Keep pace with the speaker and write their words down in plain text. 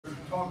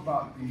talk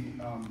about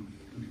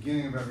the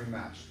beginning of every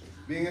match.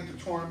 Being at the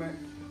tournament,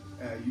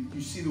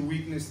 you see the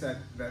weakness that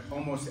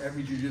almost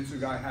every jiu-jitsu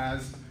guy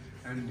has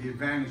and the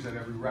advantage that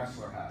every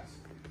wrestler has.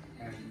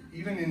 And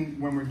even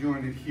when we're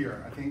doing it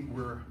here, I think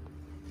we're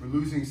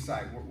losing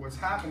sight. What's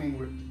happening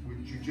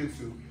with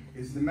jiu-jitsu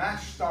is the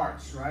match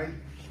starts, right?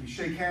 You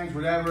shake hands,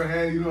 whatever,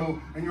 hey, you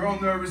know, and you're all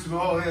nervous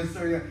about, oh, yeah,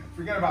 sorry, yeah.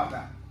 Forget about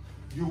that.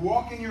 You're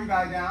walking your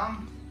guy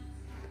down,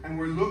 and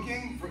we're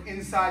looking for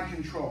inside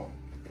control.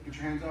 Get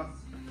your hands up.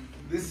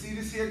 See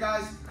this here,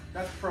 guys?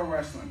 That's pro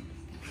wrestling.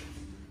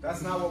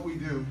 That's not what we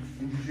do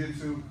in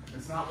jiu-jitsu.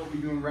 It's not what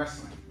we do in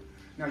wrestling.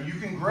 Now, you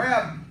can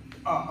grab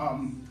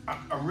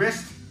a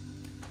wrist,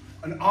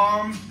 an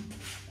arm,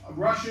 a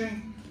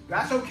Russian,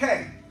 that's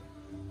okay.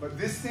 But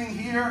this thing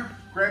here,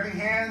 grabbing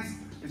hands,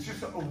 it's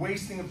just a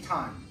wasting of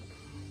time.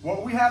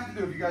 What we have to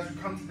do, if you guys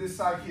would come to this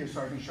side here,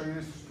 so I can show you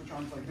this, put your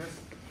arms like this.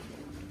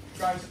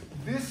 Guys,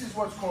 this is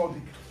what's called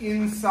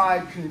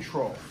inside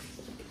control.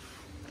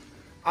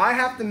 I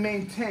have to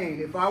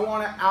maintain, if I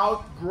want to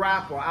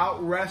out-grapple,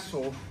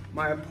 out-wrestle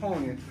my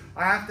opponent,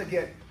 I have to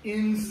get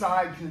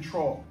inside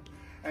control.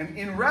 And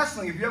in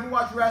wrestling, if you ever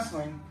watch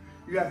wrestling,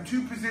 you have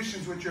two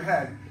positions with your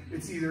head.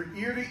 It's either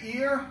ear to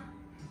ear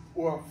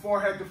or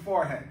forehead to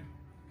forehead.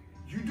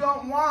 You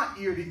don't want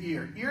ear to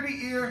ear. Ear to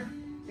ear,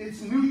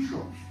 it's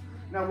neutral.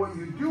 Now what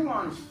you do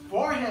want is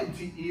forehead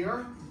to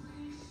ear,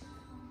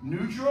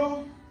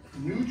 neutral,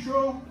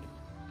 neutral.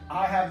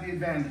 I have the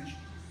advantage.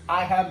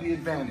 I have the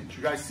advantage.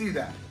 You guys see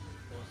that?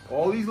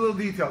 All these little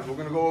details we're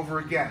going to go over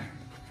again.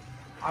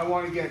 I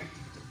want to get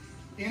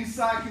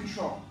inside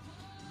control.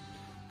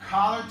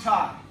 Collar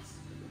tie.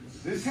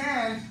 This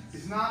hand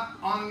is not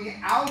on the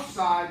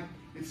outside,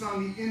 it's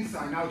on the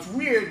inside. Now it's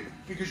weird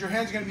because your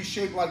hand's going to be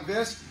shaped like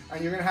this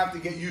and you're going to have to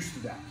get used to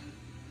that.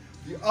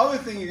 The other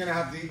thing you're going to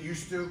have to get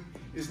used to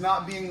is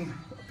not being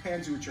a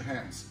pansy with your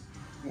hands.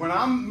 When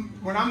I'm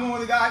going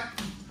with a guy,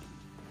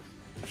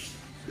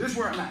 this is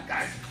where I'm at,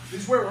 guys.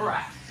 This is where we're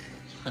at.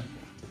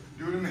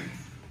 Do it to me.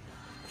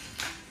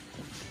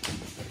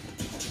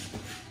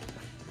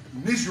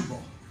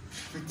 Miserable,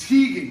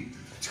 fatiguing,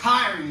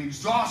 tiring,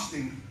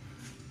 exhausting.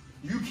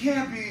 You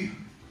can't be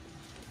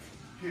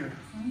here.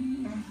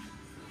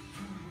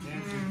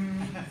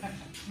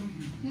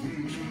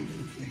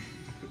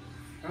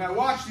 And I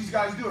watched these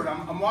guys do it.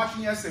 I'm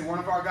watching yesterday, one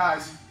of our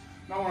guys,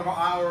 not one of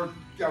our,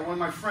 one of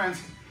my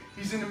friends,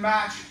 he's in the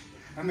match,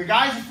 and the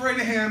guy's afraid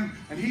of him,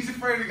 and he's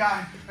afraid of the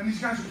guy, and these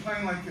guys are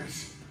playing like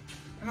this.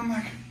 And I'm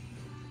like,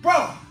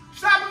 bro,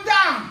 slap him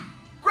down,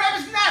 grab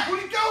his neck, what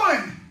are you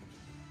doing?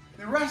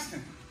 They're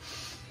resting.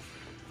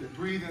 They're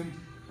breathing.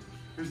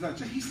 There's not,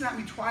 he snapped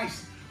me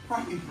twice.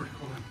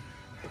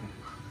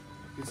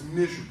 It's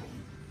miserable.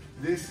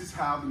 This is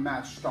how the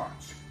match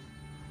starts.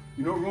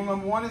 You know what rule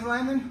number one is,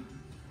 Landon?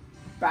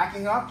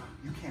 Backing up,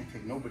 you can't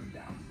take nobody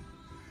down.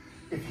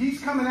 If he's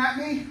coming at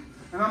me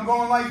and I'm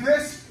going like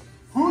this,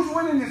 who's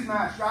winning this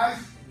match, guys?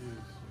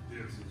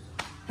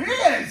 He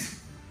is.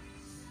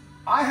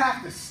 I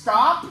have to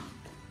stop,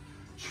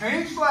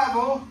 change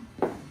level,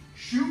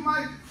 shoot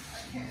my,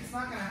 it's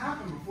not gonna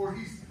happen before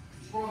he's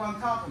rolled on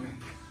top of me.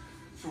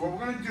 So what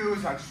we're gonna do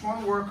is I just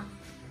wanna work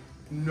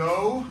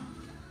no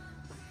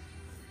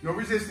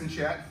resistance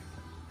yet.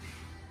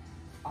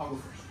 I'll go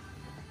first.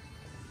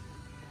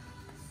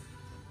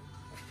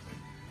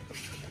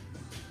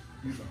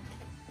 You go.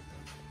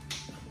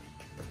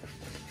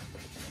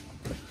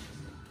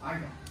 I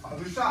go.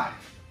 Other side.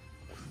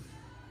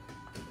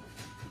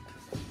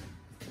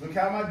 Look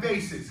how my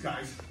base is,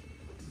 guys.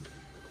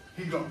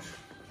 He goes.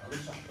 Other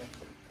side.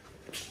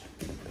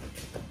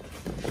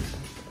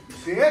 You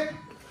see it?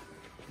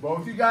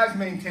 Both you guys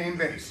maintain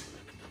base.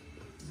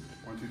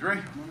 1, 2, 3.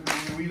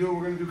 We're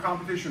going to do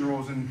competition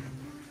rolls in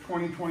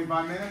 20,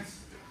 25 minutes.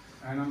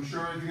 And I'm sure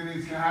what's going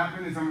to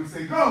happen is I'm going to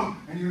say, go!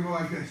 And you're going to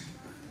go like this.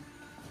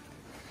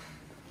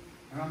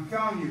 And I'm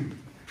telling you,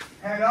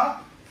 head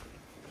up,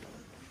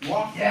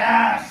 walk,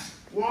 yes!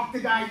 Walk the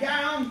guy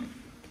down,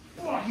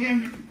 walk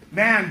in.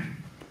 Man,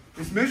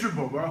 it's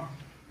miserable, bro.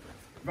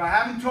 If I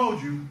haven't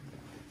told you,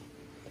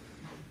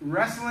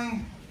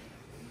 wrestling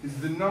is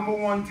the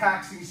 #1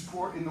 taxing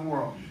sport in the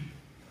world.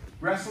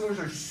 Wrestlers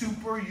are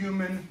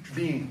superhuman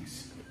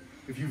beings.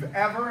 If you've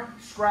ever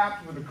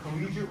scrapped with a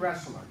collegiate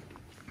wrestler,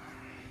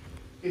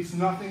 it's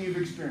nothing you've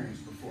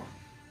experienced before.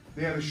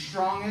 They are the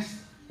strongest,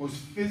 most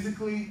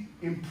physically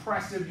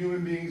impressive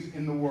human beings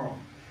in the world.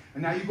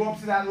 And now you go up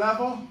to that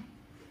level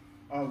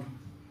of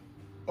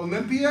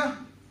Olympia,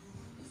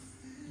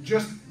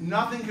 just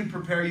nothing can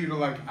prepare you to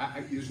like,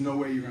 there's no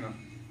way you're gonna.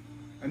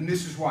 And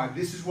this is why,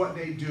 this is what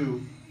they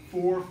do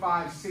 4,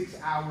 5, 6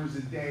 hours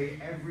a day,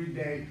 every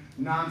day,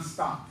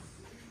 nonstop.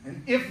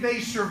 And if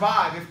they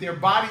survive, if their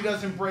body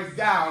doesn't break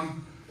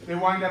down, they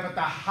wind up at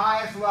the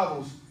highest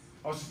levels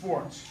of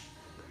sports.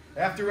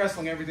 After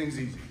wrestling, everything's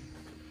easy.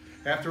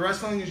 After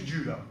wrestling is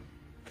judo.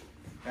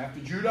 After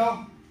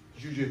judo,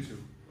 jiu-jitsu.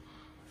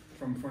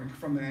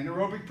 From an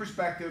anaerobic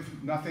perspective,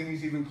 nothing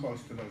is even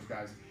close to those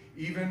guys.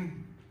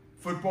 Even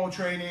football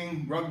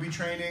training, rugby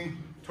training,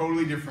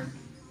 totally different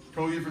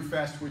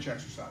fast twitch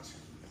exercise.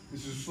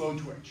 This is a slow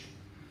twitch.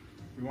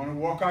 We want to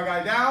walk our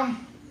guy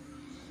down.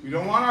 We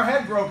don't want our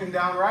head broken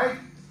down, right?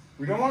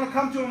 We don't want to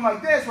come to him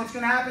like this. What's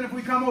going to happen if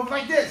we come over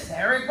like this?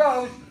 There it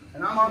goes,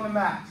 and I'm on the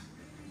mat.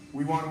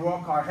 We want to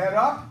walk our head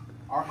up,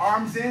 our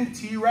arms in,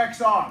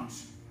 T-Rex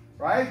arms,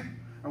 right?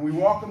 And we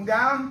walk them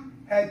down,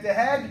 head to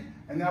head,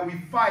 and now we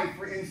fight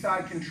for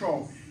inside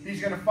control.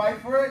 He's going to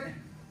fight for it.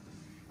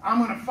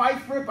 I'm going to fight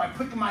for it by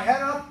picking my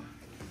head up.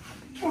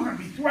 We're going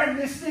to be threading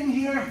this thing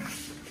here.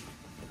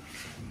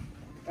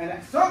 And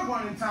at some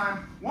point in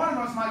time, one of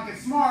us might get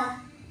smart,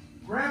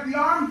 grab the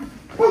arm,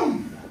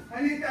 boom,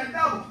 and hit that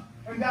double,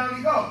 and down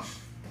he goes.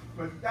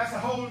 But that's a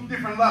whole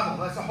different level.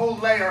 That's a whole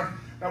layer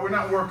that we're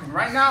not working.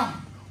 Right now,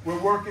 we're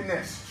working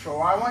this. So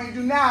what I want you to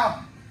do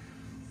now,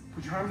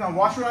 put your arms down.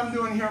 Watch what I'm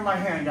doing here in my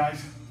hand,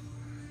 guys.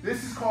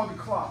 This is called the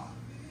club.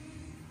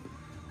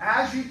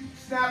 As you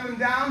snap them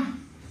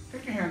down,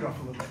 take your hand off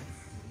a little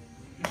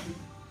bit.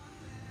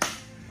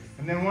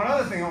 And then one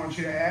other thing I want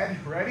you to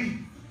add, ready?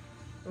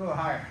 A little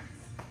higher.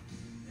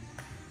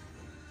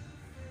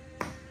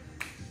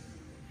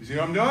 You see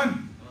what I'm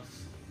doing?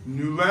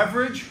 New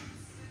leverage,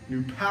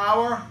 new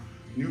power,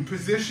 new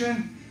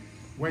position.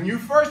 When you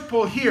first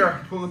pull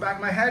here, pull the back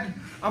of my head,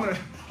 I'm gonna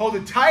hold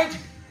it tight,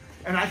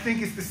 and I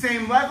think it's the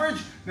same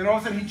leverage, then all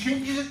of a sudden he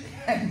changes it,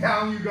 and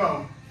down you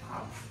go.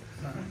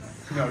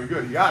 No, you're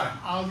good, you got it.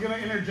 I was gonna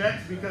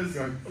interject because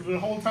the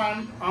whole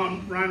time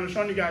Ryan was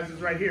showing you guys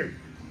is right here.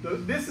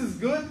 This is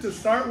good to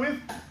start with,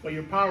 but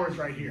your power is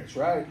right here. That's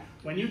right.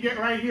 When you get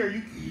right here,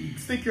 you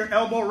stick your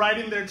elbow right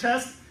in their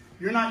chest,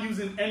 you're not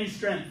using any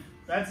strength.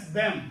 That's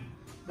them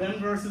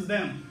versus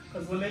them.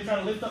 Because when they try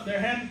to lift up their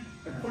head,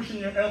 they're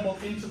pushing their elbow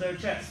into their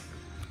chest.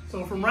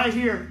 So from right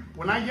here,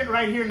 when I get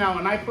right here now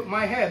and I put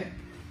my head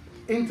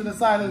into the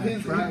side of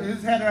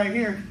his head right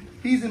here,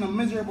 he's in a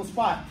miserable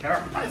spot.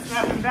 Terrible. I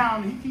snap him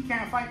down, he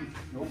can't fight me.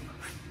 Nope.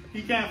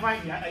 He can't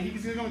fight me.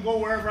 He's gonna go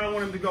wherever I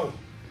want him to go.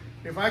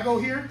 If I go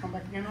here, come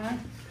back again, Ryan.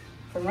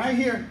 From right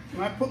here,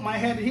 when I put my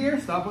head here.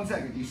 Stop 1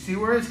 second. You see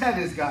where his head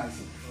is,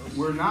 guys?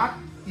 We're not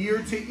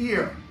ear to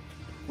ear.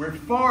 We're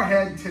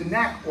forehead to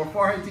neck, or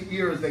forehead to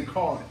ear as they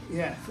call it.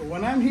 Yeah, so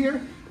when I'm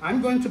here,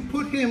 I'm going to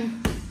put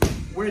him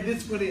where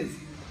this foot is.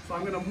 So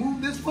I'm gonna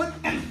move this foot,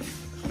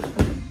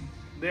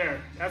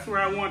 there, that's where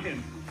I want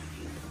him.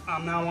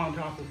 I'm now on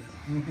top of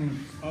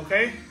him,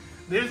 okay?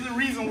 There's the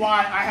reason why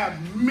I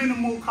have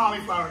minimal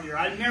cauliflower here.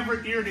 I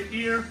never ear to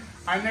ear,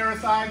 I never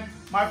side.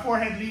 My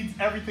forehead leads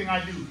everything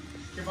I do.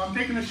 If I'm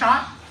taking a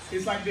shot,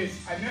 it's like this.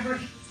 My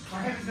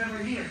head is never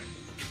here.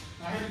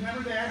 My head is never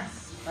there.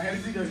 My head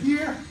is either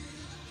here,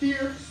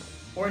 here,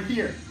 or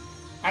here.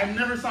 I've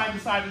never side to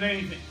side with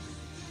anything.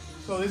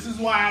 So this is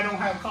why I don't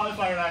have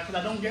cauliflower eye, because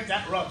I don't get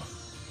that rub.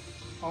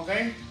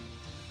 Okay?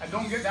 I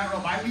don't get that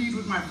rub. I lead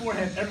with my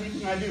forehead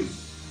everything I do.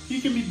 He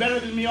can be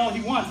better than me all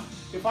he wants.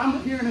 If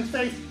I'm here in his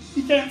face,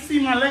 he can't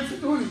see my legs to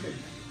do anything.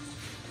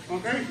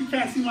 Okay? He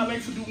can't see my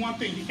legs to do one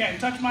thing. He can't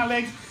touch my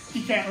legs.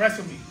 He can't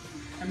wrestle me.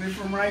 And then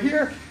from right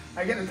here,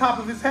 I get the top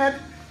of his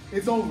head,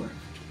 it's over.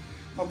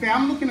 Okay,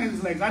 I'm looking at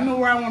his legs. I know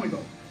where I want to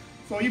go.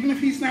 So even if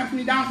he snaps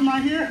me down from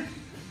right here,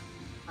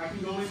 I can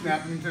go in.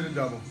 Snap him to the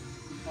double.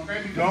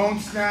 Okay? Don't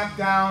snap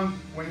down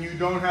when you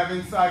don't have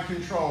inside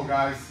control,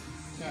 guys.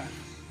 Yeah.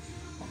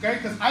 Okay,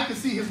 because I can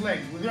see his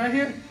legs. With right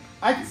here,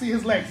 I can see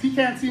his legs. He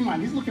can't see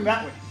mine. He's looking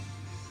that way.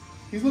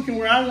 He's looking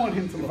where I want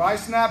him to look. If I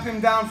snap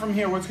him down from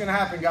here, what's going to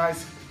happen,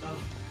 guys?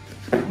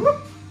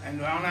 Whoop, and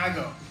down I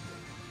go.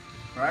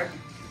 All right?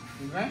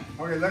 Okay?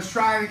 Okay, let's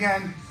try it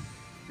again.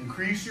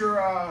 Increase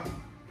your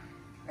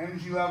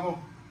energy level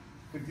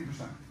 50%.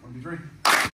 1, 2, 3.